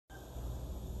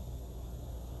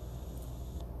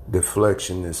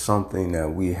deflection is something that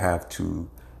we have to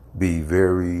be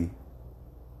very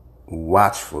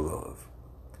watchful of.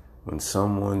 When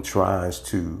someone tries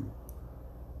to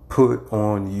put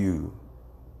on you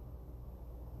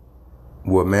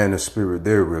what man of spirit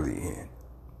they're really in,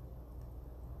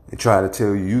 they try to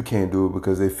tell you you can't do it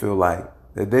because they feel like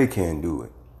that they can't do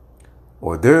it,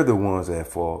 or they're the ones at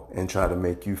fault, and try to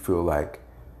make you feel like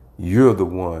you're the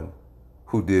one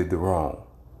who did the wrong,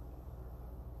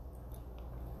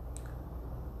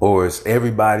 or it's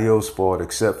everybody else's fault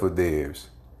except for theirs.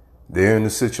 They're in the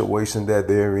situation that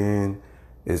they're in.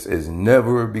 It's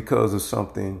never because of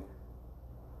something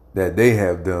that they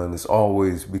have done. It's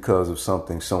always because of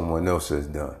something someone else has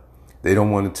done. They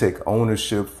don't want to take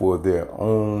ownership for their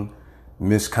own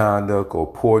misconduct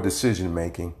or poor decision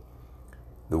making.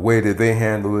 The way that they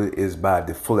handle it is by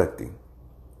deflecting.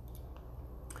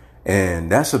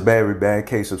 And that's a very bad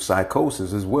case of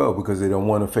psychosis as well, because they don't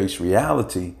want to face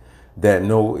reality that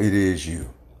no, it is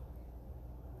you.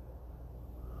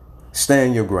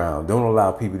 Stand your ground. Don't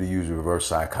allow people to use reverse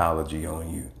psychology on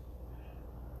you.